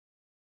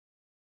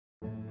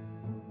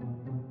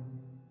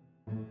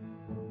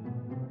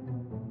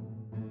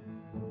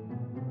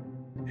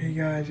Hey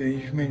guys,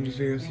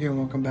 Animatronic here, and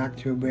welcome back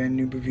to a brand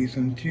new review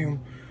on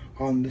Tomb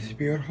on the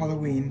Spirit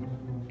Halloween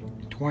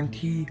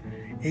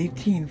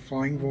 2018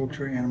 Flying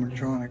Vulture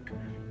Animatronic.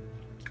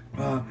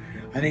 I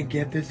didn't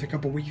get this a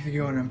couple weeks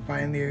ago, and I'm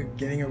finally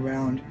getting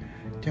around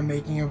to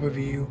making a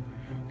review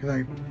because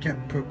I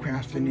kept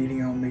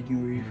procrastinating on making a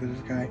review for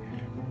this guy,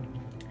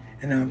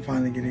 and now I'm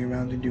finally getting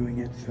around to doing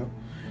it.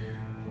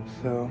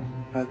 So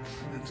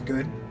that's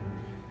good.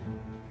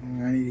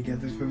 I need to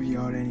get this review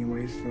out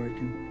anyways, so I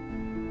can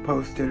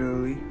post it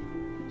early.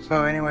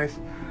 So anyways,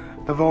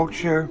 the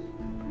Vulture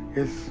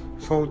is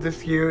sold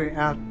this year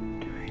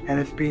and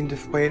it's being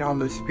displayed on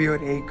the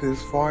Spirit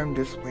Acres farm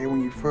display.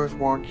 When you first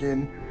walk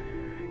in,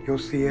 you'll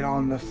see it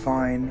on the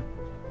sign,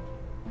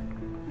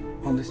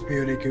 on the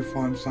Spirit Acres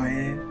farm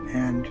sign,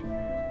 and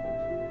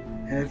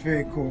it's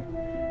very cool.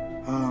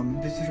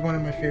 This is one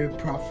of my favorite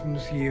props from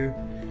this year.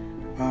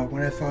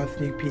 When I saw a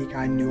sneak peek,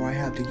 I knew I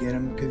had to get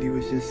him because he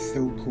was just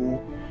so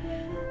cool.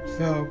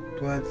 So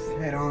let's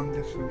head on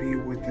this review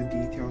with the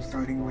details,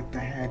 starting with the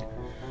head.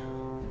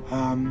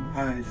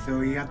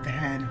 So you got the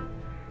head,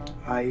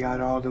 you got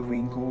all the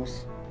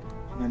wrinkles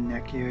on the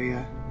neck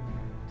area.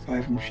 Sorry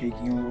if I'm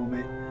shaking a little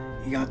bit.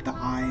 You got the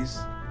eyes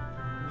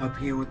up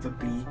here with the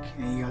beak,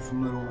 and you got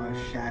some little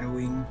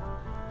shadowing,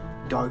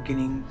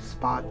 darkening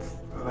spots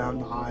around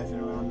the eyes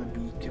and around the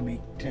beak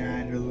to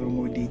add a little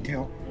more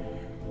detail.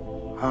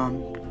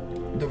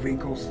 The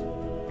wrinkles,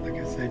 like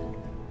I said,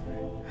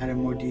 added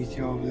more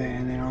detail over there,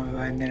 and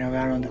then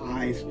around on the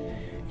eyes,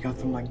 you got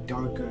some like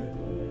darker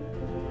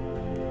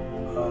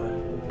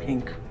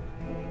pink,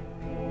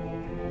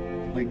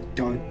 like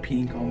dark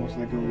pink, almost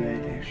like a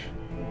reddish,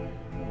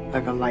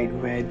 like a light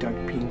red, dark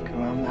pink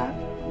around that.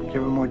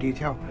 Give it more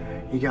detail.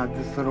 You got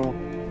this little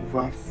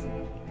ruff,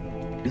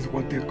 is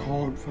what they're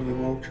called for the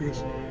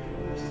vultures.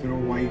 This little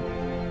white,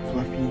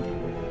 fluffy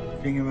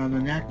thing around the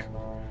neck.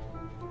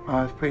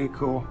 It's pretty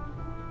cool.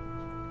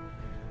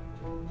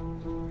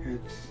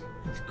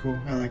 It's cool.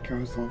 I like how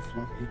it's all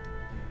fluffy.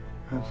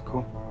 That's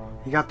cool.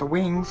 You got the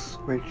wings,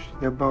 which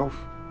they both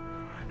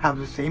have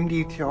the same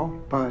detail,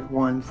 but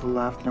one's the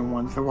left and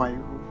one's the right.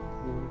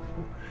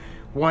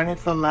 One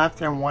is the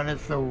left and one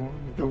is the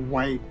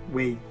white.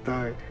 Wait,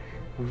 the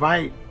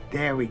right.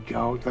 There we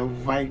go. The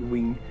right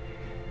wing.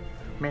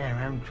 Man,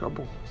 I'm having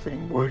trouble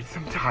saying words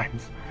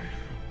sometimes.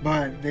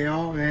 But they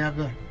have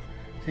the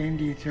same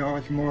detail.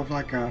 It's more of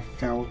like a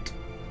felt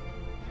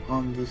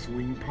on this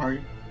wing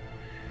part.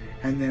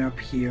 And then up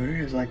here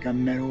is like a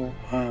metal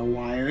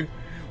wire,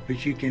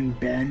 which you can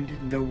bend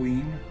the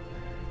wing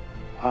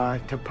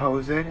to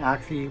pose it.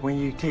 Actually, when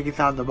you take it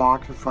out of the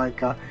box, it's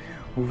like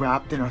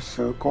wrapped in a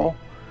circle.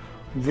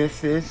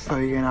 This is, so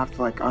you're gonna have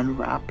to like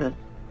unwrap it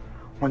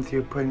once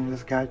you're putting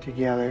this guy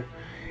together.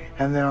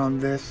 And then on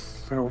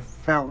this little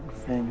felt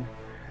thing,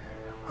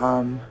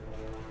 I'm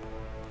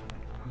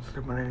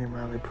not putting any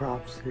really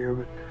props here,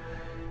 but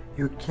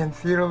you can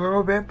see it a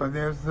little bit. But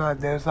there's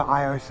the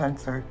IR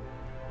sensor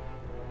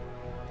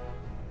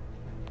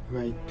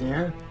right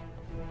there.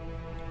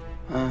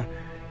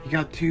 You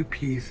got two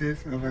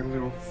pieces of a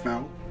little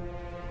felt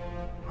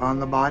on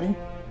the body.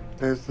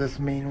 There's this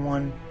main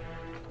one,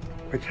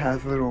 which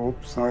has a little,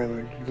 sorry,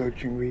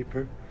 lurching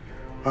reaper.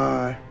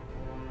 But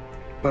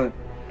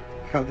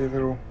it's got these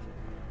little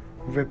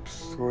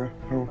rips or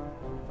little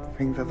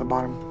things at the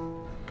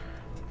bottom.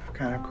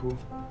 Kind of cool.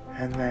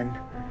 And then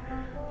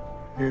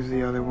there's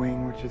the other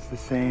wing, which is the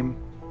same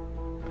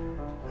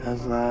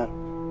as that.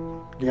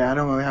 Yeah, I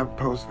don't really have it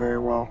posed very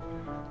well.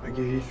 Like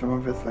you see some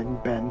of it's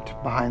like bent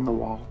behind the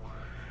wall.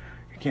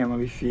 You can't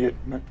really see it,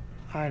 but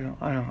I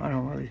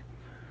don't really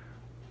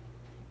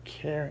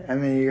care.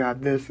 And then you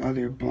got this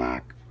other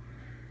black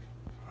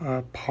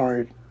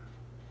part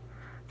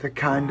to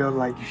kind of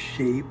like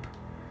shape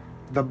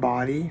the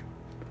body,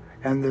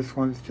 and this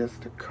one's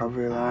just to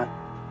cover that.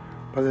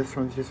 But this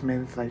one's just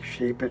made to like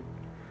shape it,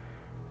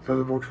 so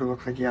the Vulture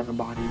looks like you have the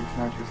body. It's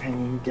not just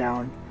hanging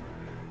down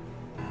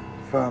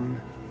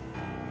from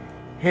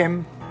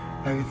him.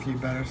 I can see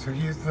better. So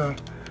here's the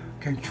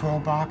control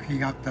box. You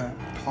got the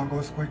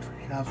toggle switch,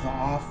 which has the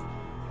off,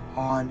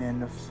 on,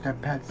 and the step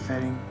pad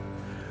setting.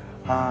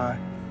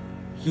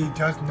 He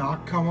does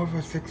not come with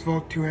a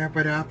 6-volt 2-amp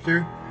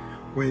adapter,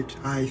 which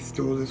I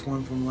stole this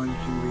one from Lunch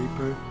and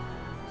Reaper.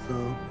 So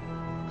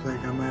looks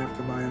like I might have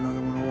to buy another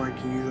one, or I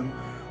can use them,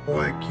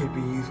 or it could be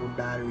used with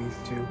batteries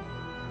too.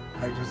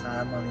 I just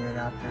have on the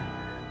adapter.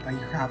 But you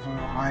have a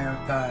little IR,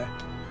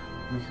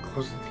 make it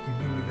closer so you can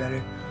hear me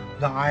better.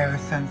 The IR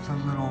sensor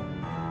little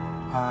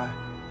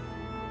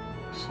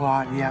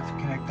slot, you have to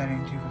connect that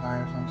into for the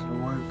IR sensor to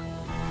work.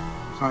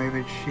 Sorry if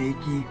it's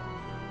shaky,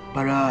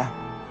 but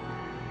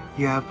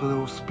you have a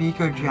little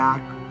speaker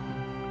jack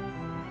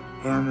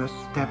and a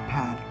step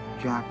pad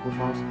jack with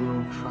also a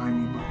little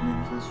shiny button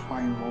that says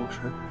Flying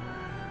Vulture.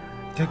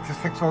 Takes a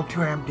 6-volt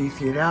 2-amp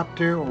DC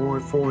adapter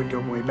or 4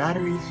 AA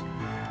batteries.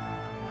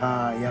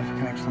 You have to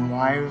connect some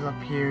wires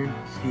up here,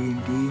 C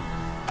and D.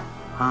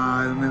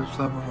 The middle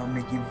sub of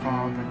making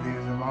fall, but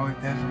there's a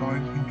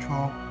volume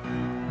control,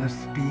 the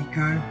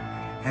speaker,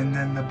 And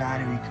then the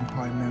battery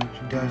compartment,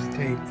 which does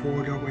take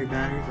 4 AA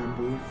batteries, I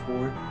believe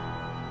 4.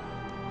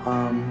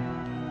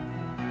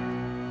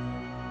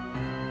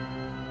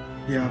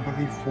 Yeah, I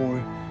believe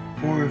 4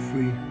 or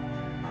 3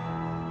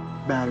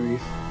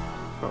 batteries.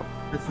 So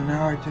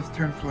now I just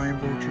turned Flying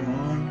Vulture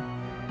on.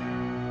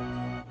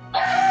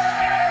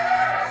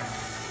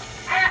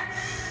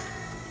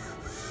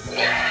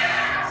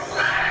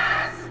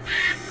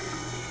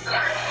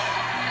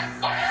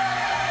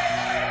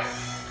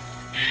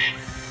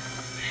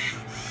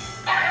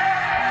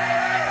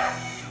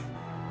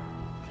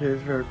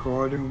 It's very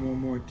cool. I'll do one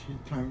more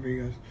time for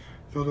you guys.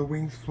 So the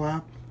wings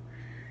flap,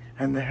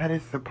 and the head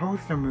is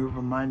supposed to move,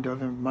 but mine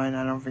doesn't. Mine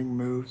I don't think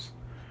moves.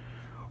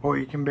 Or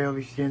you can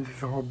barely see it,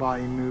 the whole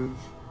body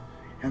moves,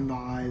 and the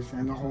eyes,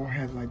 and the whole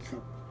head lights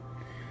up.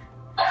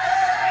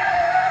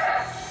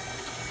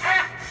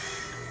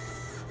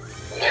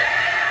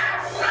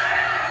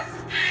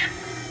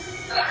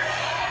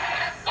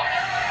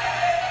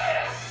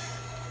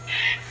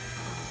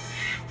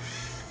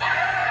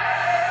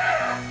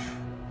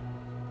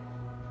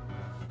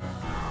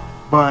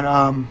 But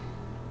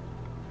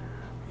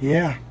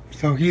yeah,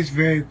 so he's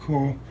very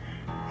cool.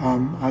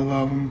 I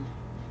love him.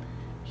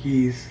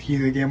 He's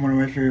again one of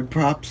my favorite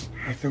props.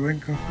 So in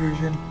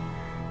conclusion,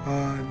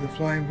 the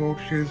Flying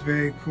Vulture is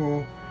very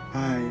cool.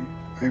 I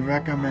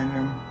recommend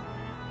him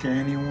to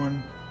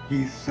anyone.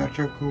 He's such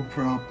a cool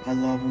prop. I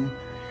love him.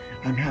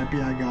 I'm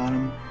happy I got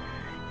him.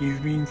 He's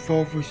being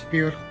sold for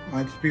Spirit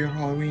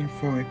Halloween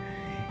for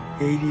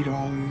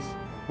 $80,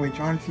 which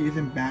honestly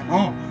isn't bad.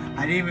 Oh,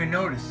 I didn't even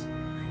notice.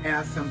 It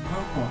has some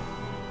purple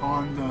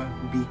on the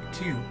beak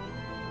too,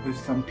 with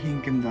some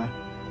pink in the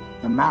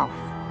mouth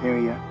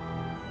area.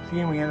 See,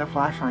 when you have the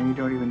flash on, you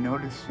don't even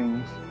notice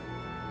things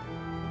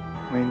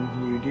when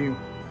you do.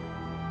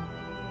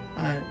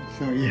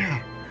 So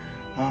yeah,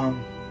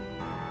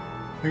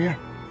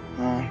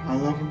 I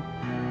love him.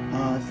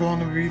 So on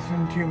the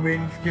recent team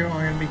rating scale,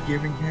 I'm gonna be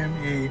giving him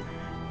a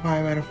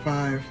 5 out of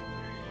 5.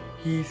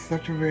 He's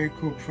such a very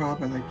cool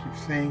prop, as I keep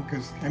saying,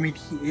 because I mean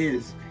he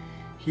is.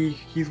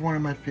 He's one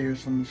of my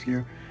favorites from this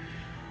year.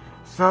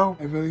 So,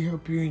 I really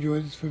hope you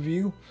enjoyed this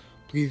review.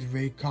 Please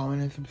rate,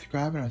 comment, and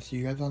subscribe, and I'll see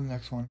you guys on the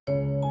next one.